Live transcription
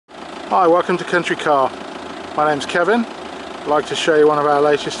Hi, welcome to Country Car. My name's Kevin. I'd like to show you one of our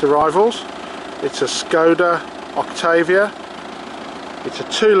latest arrivals. It's a Skoda Octavia. It's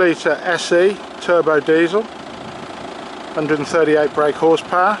a 2 litre SE turbo diesel, 138 brake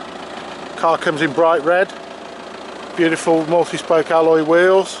horsepower. Car comes in bright red, beautiful multi-spoke alloy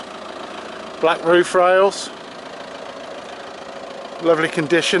wheels, black roof rails, lovely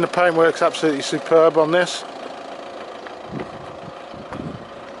condition. The paintwork's absolutely superb on this.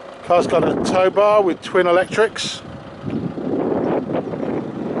 Car's got a tow bar with twin electrics.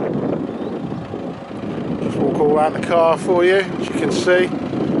 Just walk all around the car for you. As you can see,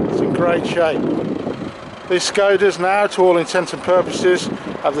 it's in great shape. These Skodas now, to all intents and purposes,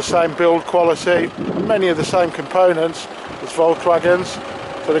 have the same build quality, many of the same components as Volkswagens.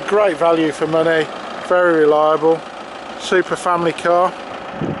 So they're great value for money, very reliable, super family car.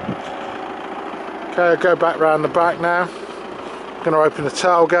 Okay, I'll go back round the back now. I'm going to open the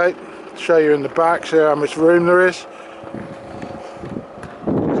tailgate, show you in the back, see how much room there is.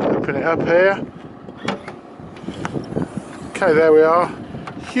 Let's open it up here. Okay, there we are.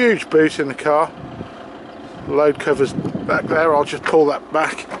 Huge boot in the car. Load covers back there. I'll just pull that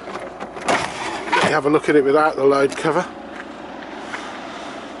back. Let you have a look at it without the load cover.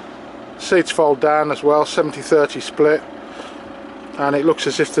 Seats fold down as well, 70-30 split, and it looks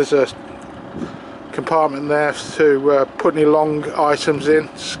as if there's a compartment there to put any long items in,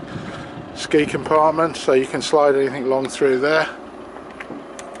 ski compartment, so you can slide anything long through there.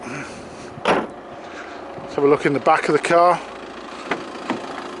 Let's have a look in the back of the car.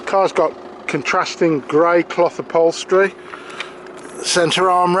 The car's got contrasting grey cloth upholstery, centre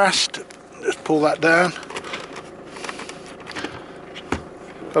armrest, just pull that down.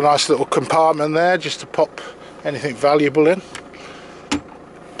 A nice little compartment there just to pop anything valuable in.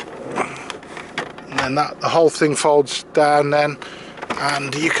 And then the whole thing folds down then,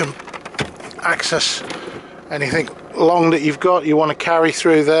 and you can access anything long that you want to carry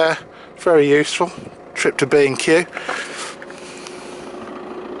through there. Very useful. Trip to B&Q.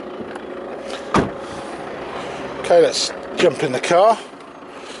 Okay, let's jump in the car,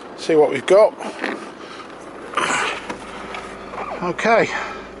 see what we've got. Okay,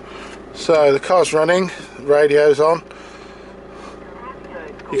 so the car's running, the radio's on.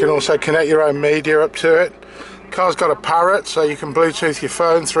 You can also connect your own media up to it. The car's got a parrot, so you can Bluetooth your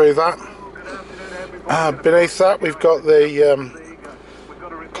phone through that. Beneath that we've got the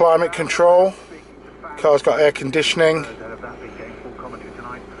climate control. The car's got air conditioning.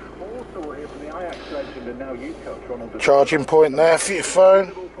 Charging point there for your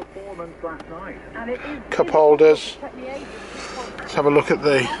phone. Cup holders. Let's have a look at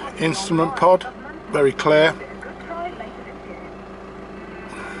the instrument pod. Very clear.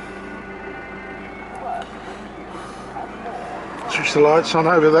 Switch the lights on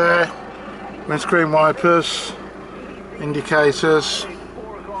over there. Windscreen wipers, indicators,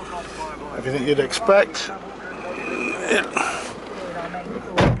 everything you'd expect.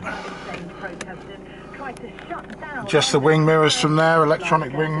 Just the wing mirrors from there,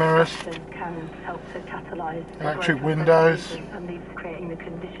 electronic wing mirrors, electric windows,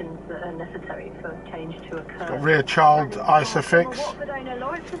 got rear child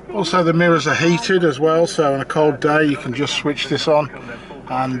ISOFIX. Also the mirrors are heated as well, so on a cold day you can just switch this on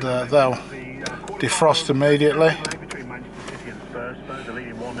and they'll defrost immediately.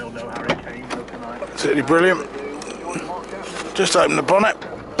 Absolutely brilliant. Just open the bonnet,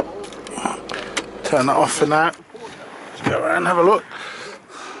 turn that off for now. Let's go around and have a look.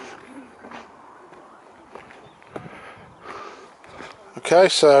 Okay,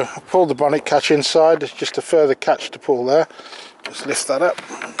 so I pulled the bonnet catch inside. There's just a further catch to pull there. Just lift that up.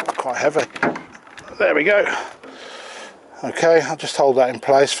 Quite heavy. There we go. Okay, I'll just hold that in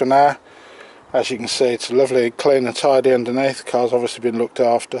place for now. As you can see, it's lovely, clean and tidy underneath. The car's obviously been looked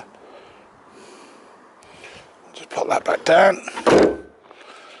after. Just put that back down.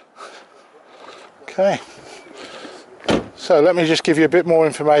 Okay. So let me just give you a bit more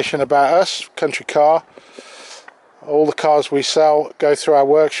information about us, Country Car. All the cars we sell go through our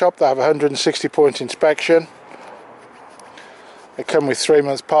workshop. They have a 160-point inspection. They come with 3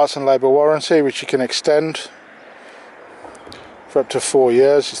 months parts and labour warranty, which you can extend for up to 4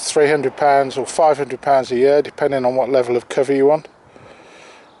 years. It's £300 or £500 a year, depending on what level of cover you want.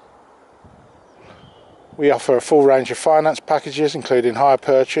 We offer a full range of finance packages, including hire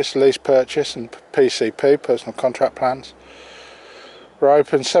purchase, lease purchase and PCP, personal contract plans. We're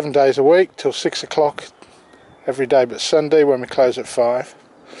open 7 days a week till 6 o'clock every day but Sunday, when we close at 5.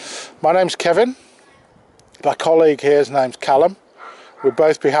 My name's Kevin. My colleague here's name's Callum. We'll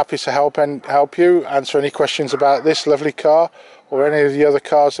both be happy to help you answer any questions about this lovely car or any of the other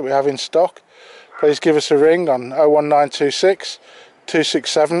cars that we have in stock, please give us a ring on 01926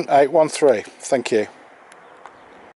 267 813. Thank you.